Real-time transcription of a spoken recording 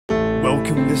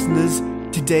Welcome, listeners.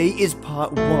 Today is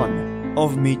part 1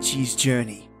 of Michi's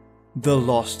journey, The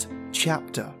Lost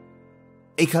Chapter,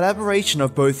 a collaboration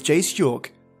of both Jayce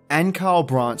York and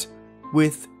Brant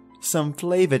with some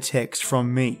flavor text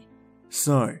from me.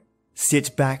 So,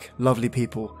 sit back, lovely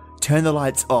people, turn the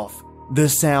lights off, the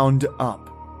sound up,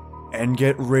 and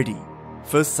get ready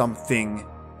for something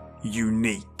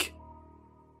unique.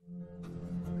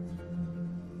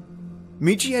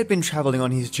 Michi had been traveling on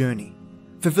his journey,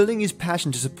 fulfilling his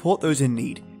passion to support those in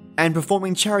need, and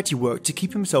performing charity work to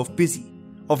keep himself busy.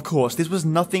 Of course, this was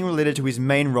nothing related to his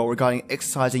main role regarding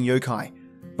exercising yokai,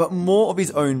 but more of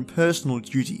his own personal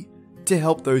duty to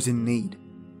help those in need.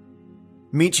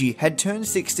 Michi had turned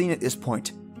 16 at this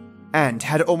point, and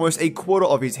had almost a quarter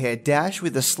of his hair dashed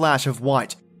with a slash of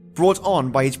white, brought on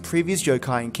by his previous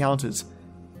yokai encounters.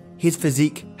 His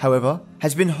physique, however,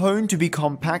 has been honed to be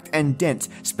compact and dense,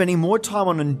 spending more time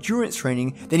on endurance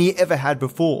training than he ever had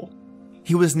before.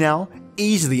 He was now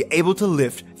easily able to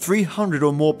lift 300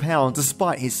 or more pounds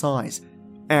despite his size,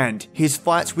 and his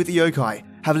fights with the yokai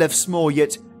have left small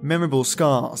yet memorable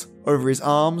scars over his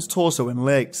arms, torso and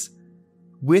legs.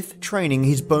 With training,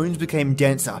 his bones became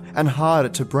denser and harder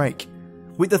to break.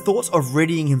 With the thoughts of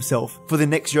readying himself for the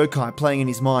next yokai playing in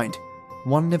his mind,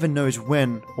 one never knows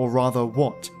when, or rather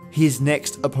what, his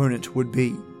next opponent would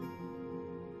be.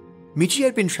 Michi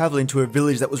had been traveling to a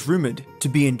village that was rumored to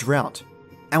be in drought,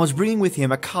 and was bringing with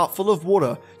him a cart full of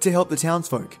water to help the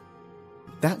townsfolk.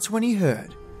 That's when he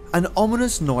heard an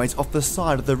ominous noise off the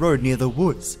side of the road near the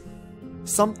woods,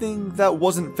 something that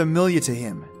wasn't familiar to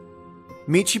him.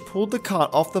 Michi pulled the cart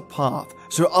off the path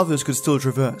so others could still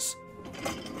traverse.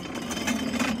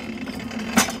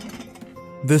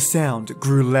 The sound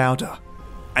grew louder,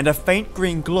 and a faint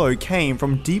green glow came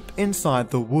from deep inside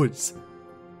the woods.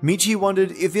 Michi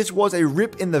wondered if this was a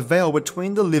rip in the veil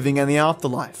between the living and the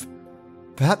afterlife.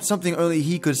 Perhaps something only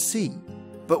he could see,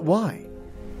 but why?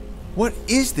 What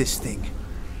is this thing?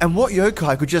 And what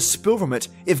yokai could just spill from it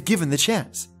if given the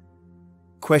chance?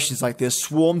 Questions like this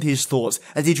swarmed his thoughts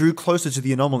as he drew closer to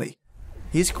the anomaly.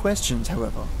 His questions,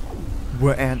 however,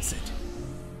 were answered.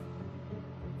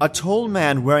 A tall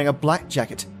man wearing a black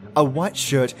jacket, a white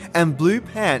shirt, and blue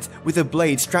pants with a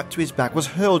blade strapped to his back was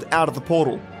hurled out of the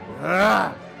portal.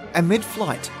 And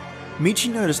mid-flight,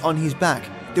 Michi noticed on his back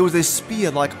there was a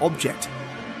spear-like object,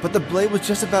 but the blade was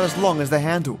just about as long as the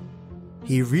handle.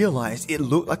 He realized it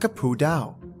looked like a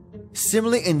pudao,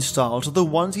 similar in style to the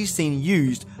ones he's seen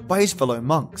used by his fellow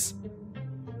monks.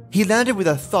 He landed with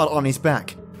a thud on his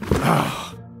back.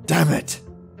 Damn it!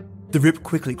 The rip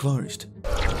quickly closed.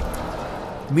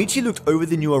 Michi looked over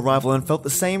the new arrival and felt the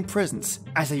same presence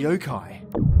as a yokai.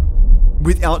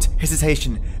 Without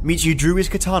hesitation, Michi drew his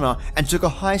katana and took a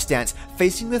high stance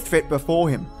facing the threat before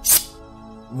him.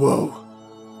 Whoa.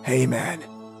 Hey man,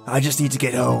 I just need to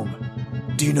get home.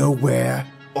 Do you know where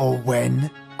or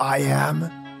when I am?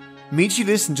 Michi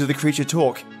listened to the creature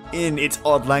talk in its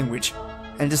odd language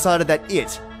and decided that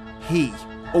he,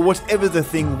 or whatever the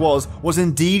thing was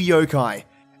indeed yokai,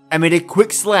 and made a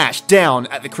quick slash down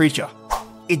at the creature.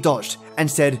 It dodged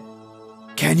and said,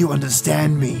 "Can you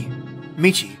understand me?"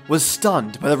 Michi was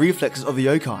stunned by the reflexes of the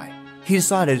yokai. He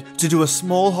decided to do a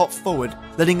small hop forward,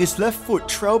 letting his left foot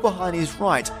trail behind his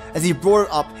right as he brought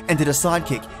it up and did a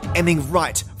sidekick, aiming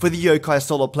right for the yokai's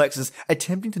solar plexus,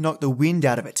 attempting to knock the wind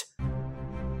out of it.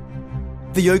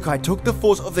 The yokai took the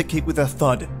force of the kick with a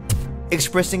thud,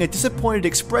 expressing a disappointed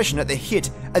expression at the hit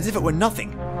as if it were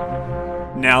nothing.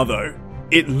 Now though,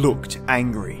 it looked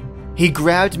angry. He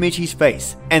grabbed Michi's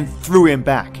face and threw him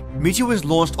back. Michi was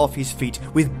launched off his feet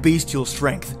with bestial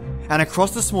strength and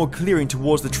across the small clearing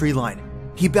towards the tree line.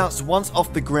 He bounced once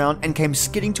off the ground and came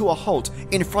skidding to a halt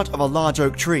in front of a large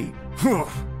oak tree.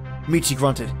 Michi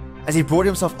grunted as he brought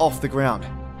himself off the ground.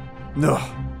 No,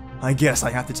 I guess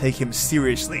I have to take him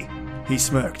seriously, he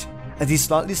smirked as he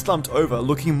slightly slumped over,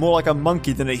 looking more like a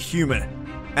monkey than a human,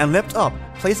 and leapt up,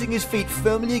 placing his feet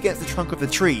firmly against the trunk of the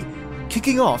tree,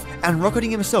 kicking off and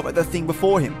rocketing himself at the thing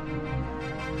before him.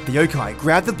 The yokai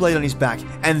grabbed the blade on his back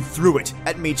and threw it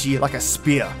at Michi like a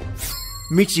spear.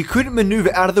 Michi couldn't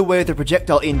maneuver out of the way of the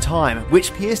projectile in time,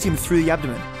 which pierced him through the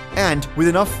abdomen, and with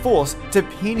enough force to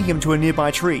pin him to a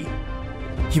nearby tree.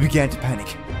 He began to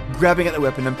panic, grabbing at the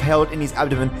weapon impaled in his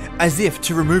abdomen as if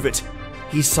to remove it.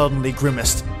 He suddenly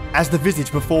grimaced as the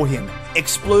visage before him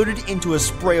exploded into a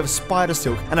spray of spider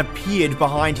silk and appeared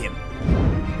behind him.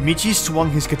 Michi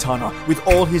swung his katana with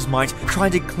all his might,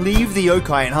 trying to cleave the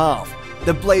yokai in half.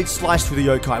 The blade sliced through the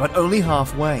yokai, but only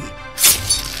halfway.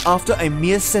 After a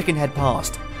mere second had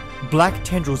passed, black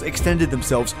tendrils extended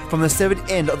themselves from the severed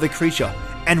end of the creature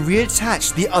and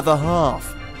reattached the other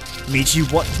half.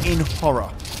 Michi watched in horror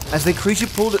as the creature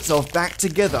pulled itself back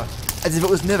together as if it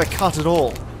was never cut at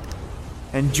all.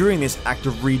 And during this act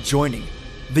of rejoining,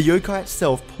 the yokai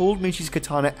itself pulled Michi's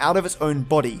katana out of its own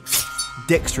body,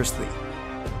 dexterously.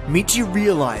 Michi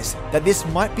realized that this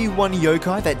might be one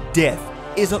yokai that death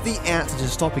is not the answer to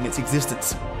stopping its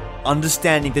existence.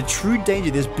 Understanding the true danger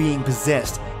of this being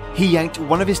possessed, he yanked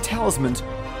one of his talismans,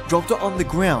 dropped it on the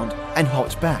ground, and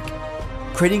hopped back,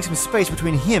 creating some space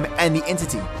between him and the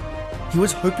entity. He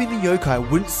was hoping the yokai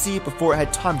wouldn't see it before it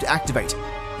had time to activate,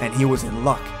 and he was in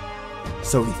luck.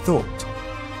 So he thought.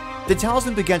 The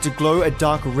talisman began to glow a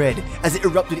dark red as it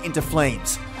erupted into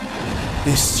flames.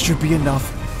 This should be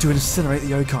enough to incinerate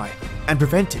the yokai and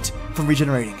prevent it from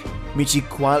regenerating, Michi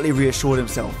quietly reassured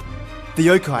himself. The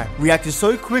yokai reacted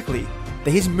so quickly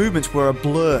that his movements were a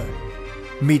blur.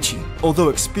 Michi, although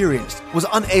experienced, was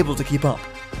unable to keep up.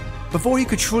 Before he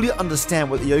could truly understand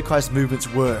what the yokai's movements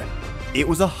were, it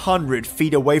was 100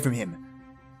 feet away from him.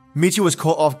 Michi was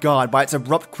caught off guard by its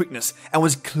abrupt quickness and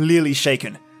was clearly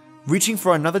shaken. Reaching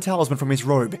for another talisman from his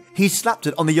robe, he slapped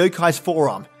it on the yokai's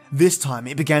forearm. This time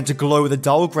it began to glow with a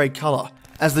dull grey colour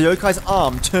as the yokai's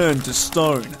arm turned to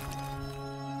stone.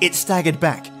 It staggered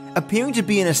back, appearing to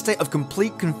be in a state of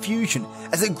complete confusion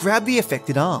as it grabbed the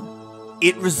affected arm.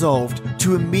 It resolved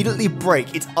to immediately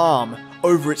break its arm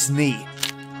over its knee.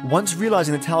 Once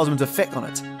realizing the talisman's effect on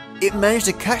it, it managed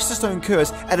to catch the stone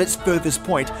curse at its furthest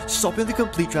point, stopping the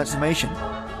complete transformation.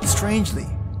 Strangely,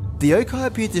 the yokai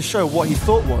appeared to show what he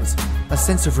thought was a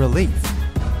sense of relief.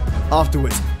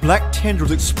 Afterwards, black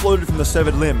tendrils exploded from the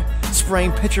severed limb,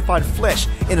 spraying petrified flesh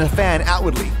in a fan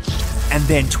outwardly, and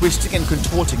then twisting and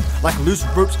contorting like loose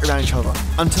ropes around each other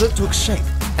until it took shape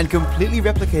and completely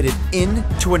replicated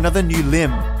into another new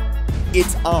limb,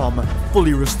 its arm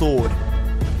fully restored.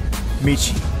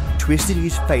 Michi twisted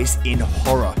his face in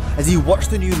horror as he watched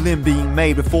the new limb being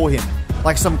made before him,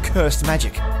 like some cursed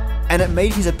magic, and it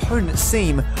made his opponent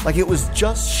seem like it was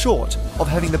just short of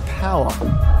having the power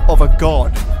of a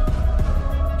god.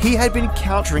 He had been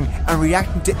countering and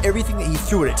reacting to everything that he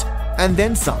threw at it, and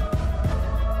then some.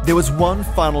 There was one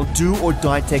final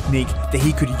do-or-die technique that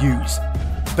he could use,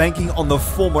 banking on the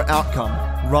former outcome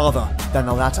rather than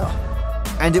the latter.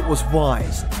 And it was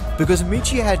wise, because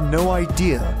Michi had no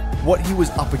idea what he was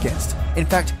up against. In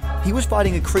fact, he was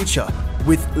fighting a creature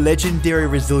with legendary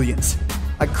resilience,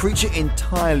 a creature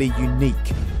entirely unique.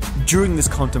 During this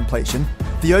contemplation,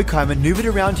 the yokai maneuvered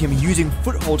around him using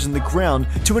footholds in the ground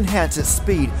to enhance its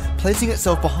speed, placing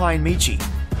itself behind Michi.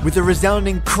 With a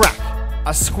resounding crack,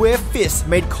 a square fist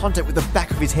made contact with the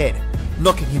back of his head,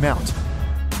 knocking him out.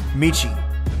 Michi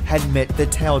had met the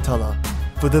Tale-Teller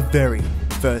for the very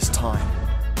first time.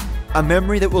 A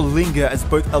memory that will linger as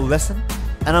both a lesson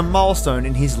and a milestone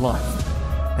in his life,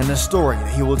 and a story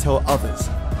that he will tell others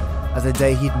as a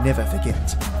day he'd never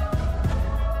forget.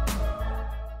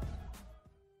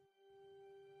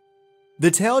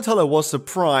 The Tale-Teller was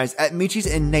surprised at Michi's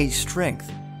innate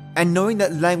strength, and knowing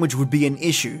that language would be an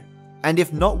issue, and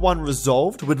if not one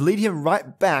resolved, would lead him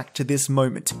right back to this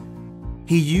moment.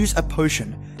 He used a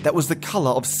potion that was the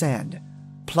colour of sand,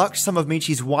 plucked some of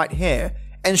Michi's white hair,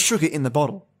 and shook it in the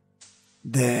bottle.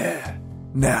 There,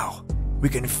 now we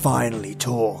can finally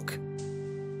talk.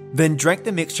 Then drank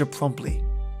the mixture promptly,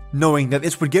 knowing that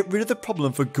this would get rid of the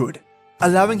problem for good,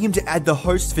 allowing him to add the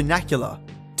host's vernacular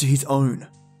to his own.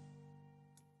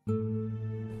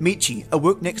 Michi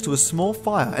awoke next to a small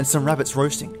fire and some rabbits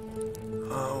roasting.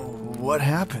 "Oh, what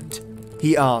happened?"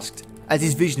 he asked, as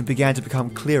his vision began to become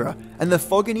clearer and the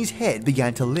fog in his head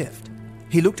began to lift.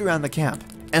 He looked around the camp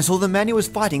and saw the man he was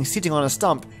fighting sitting on a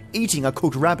stump, eating a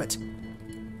cooked rabbit.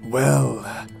 "Well,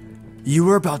 you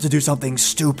were about to do something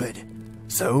stupid,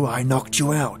 so I knocked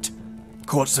you out,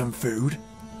 caught some food,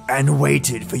 and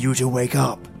waited for you to wake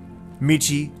up."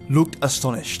 Michi looked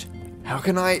astonished. "How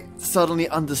can I suddenly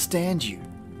understand you?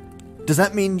 Does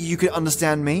that mean you could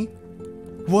understand me?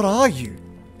 What are you?"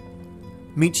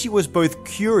 Michi was both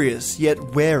curious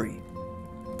yet wary,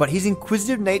 but his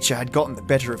inquisitive nature had gotten the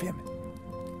better of him.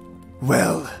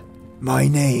 "Well, my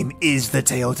name is the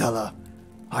Tale-Teller.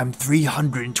 I'm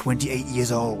 328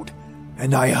 years old,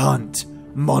 and I hunt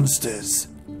monsters."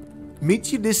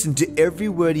 Michi listened to every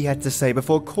word he had to say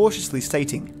before cautiously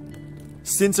stating,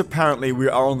 "Since apparently we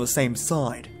are on the same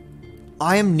side,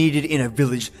 I am needed in a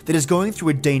village that is going through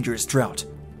a dangerous drought.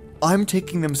 I'm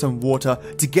taking them some water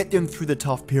to get them through the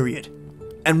tough period,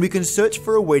 and we can search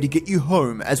for a way to get you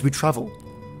home as we travel."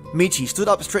 Michi stood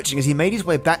up stretching as he made his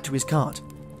way back to his cart.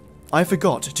 "I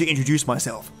forgot to introduce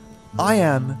myself. I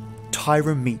am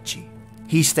Tyra Michi,"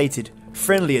 he stated,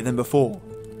 friendlier than before.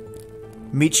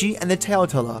 Michi and the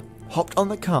Tale-Teller hopped on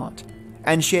the cart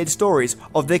and shared stories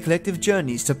of their collective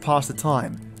journeys to pass the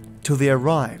time, till they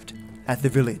arrived at the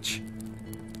village.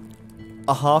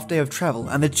 A half day of travel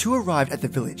and the two arrived at the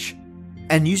village,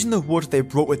 and using the water they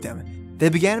brought with them, they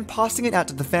began passing it out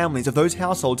to the families of those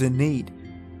households in need.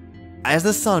 As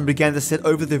the sun began to set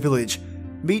over the village,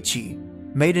 Michi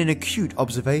made an acute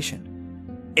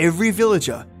observation. Every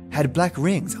villager had black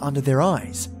rings under their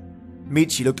eyes.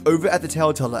 Michi looked over at the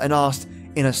tellteller and asked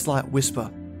in a slight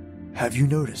whisper, "Have you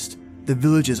noticed the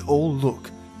villagers all look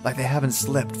like they haven't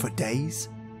slept for days?"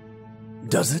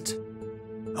 "Does it?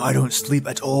 I don't sleep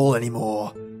at all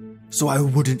anymore, so I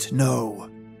wouldn't know."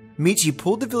 Michi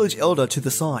pulled the village elder to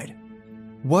the side.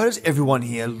 "Why does everyone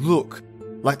here look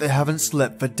like they haven't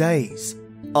slept for days?"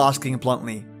 asking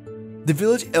bluntly. The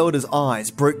village elder's eyes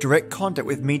broke direct contact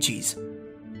with Michi's.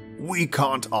 "We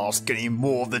can't ask any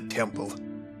more of the temple.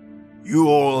 You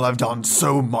all have done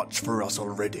so much for us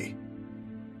already."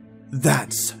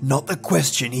 "That's not the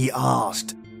question he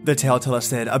asked," the tellteller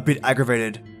said, a bit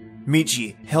aggravated.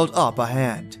 Michi held up a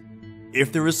hand.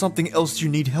 "If there is something else you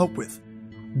need help with,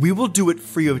 we will do it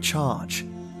free of charge."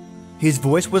 His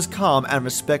voice was calm and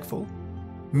respectful.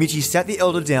 Michi sat the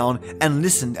elder down and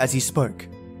listened as he spoke.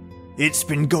 "It's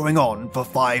been going on for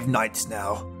 5 nights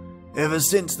now. Ever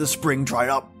since the spring dried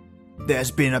up, there's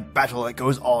been a battle that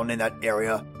goes on in that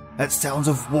area. That sounds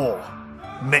of war,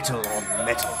 metal on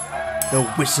metal, the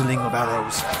whistling of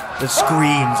arrows, the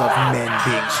screams of men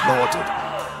being slaughtered."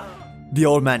 The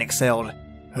old man exhaled,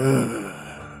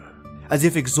 as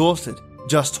if exhausted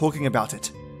just talking about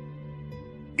it.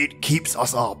 "It keeps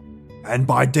us up, and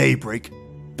by daybreak,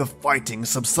 the fighting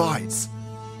subsides."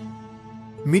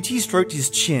 Michi stroked his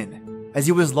chin as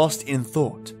he was lost in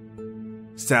thought.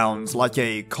 "Sounds like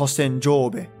a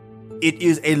kosenjobe. It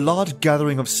is a large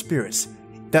gathering of spirits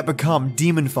that become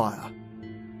demon fire.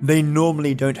 They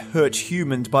normally don't hurt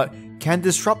humans but can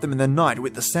disrupt them in the night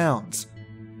with the sounds."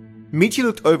 Michi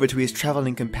looked over to his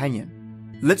traveling companion.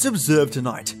 "Let's observe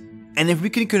tonight, and if we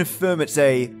can confirm it's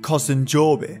a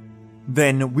kosenjobe,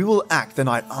 then we will act the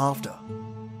night after."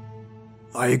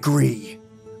 "I agree,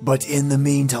 but in the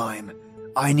meantime,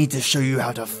 I need to show you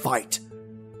how to fight.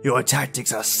 Your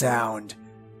tactics are sound,"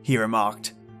 he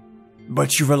remarked.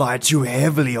 "But you rely too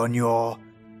heavily on your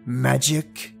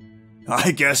magic?"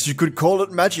 "I guess you could call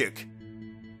it magic."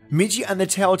 Michi and the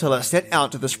tellteller set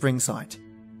out to the spring site.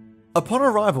 Upon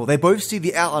arrival, they both see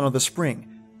the outline of the spring,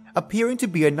 appearing to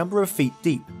be a number of feet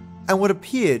deep, and what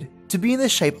appeared to be in the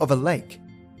shape of a lake.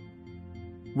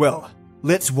 "Well,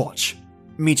 let's watch,"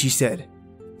 Michi said,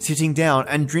 sitting down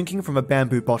and drinking from a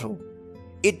bamboo bottle.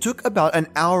 It took about an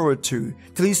hour or two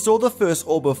till he saw the first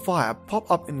orb of fire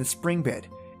pop up in the spring bed,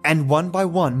 and one by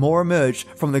one more emerged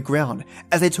from the ground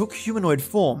as they took humanoid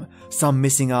form, some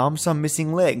missing arms, some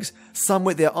missing legs, some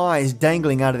with their eyes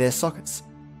dangling out of their sockets.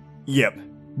 "Yep,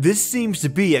 this seems to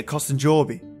be a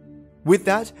kosenjobe." With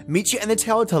that, Michi and the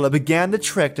tellteller began the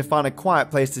trek to find a quiet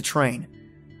place to train.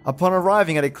 Upon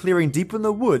arriving at a clearing deep in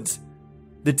the woods,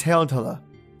 the tellteller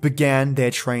began their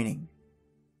training.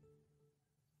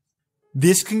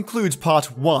 This concludes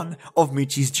part 1 of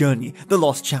Michi's journey, The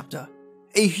Lost Chapter.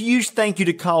 A huge thank you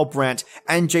to Carl Brant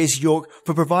and Jayce York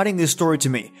for providing this story to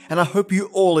me, and I hope you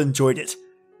all enjoyed it.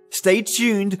 Stay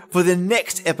tuned for the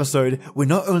next episode where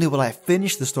not only will I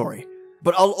finish the story,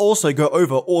 but I'll also go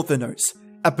over author notes,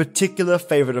 a particular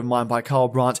favourite of mine by Carl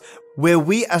Brant, where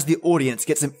we as the audience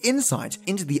get some insight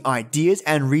into the ideas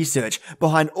and research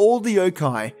behind all the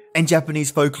yokai and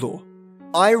Japanese folklore.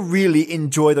 I really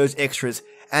enjoy those extras,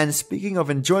 and speaking of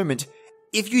enjoyment,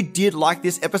 if you did like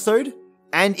this episode,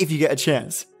 and if you get a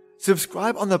chance,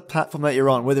 subscribe on the platform that you're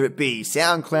on, whether it be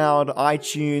SoundCloud,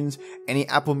 iTunes, any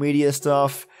Apple Media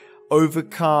stuff,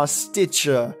 Overcast,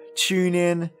 Stitcher,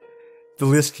 TuneIn. The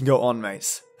list can go on,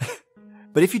 mates.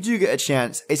 But if you do get a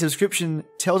chance, a subscription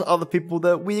tells other people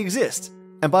that we exist.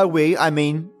 And by we, I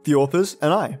mean the authors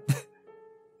and I.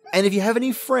 And if you have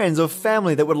any friends or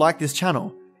family that would like this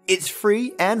channel, it's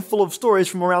free and full of stories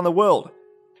from around the world.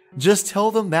 Just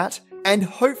tell them that, and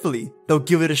hopefully they'll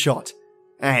give it a shot.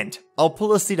 And I'll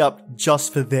pull a seat up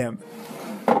just for them.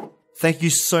 Thank you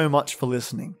so much for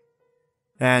listening.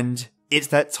 And it's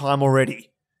that time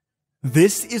already.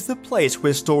 This is the place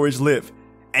where stories live,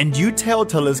 and you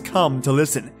telltellers come to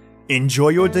listen. Enjoy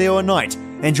your day or night,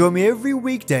 and join me every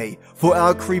weekday for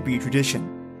our creepy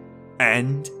tradition.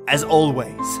 And, as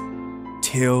always,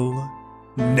 till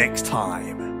next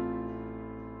time.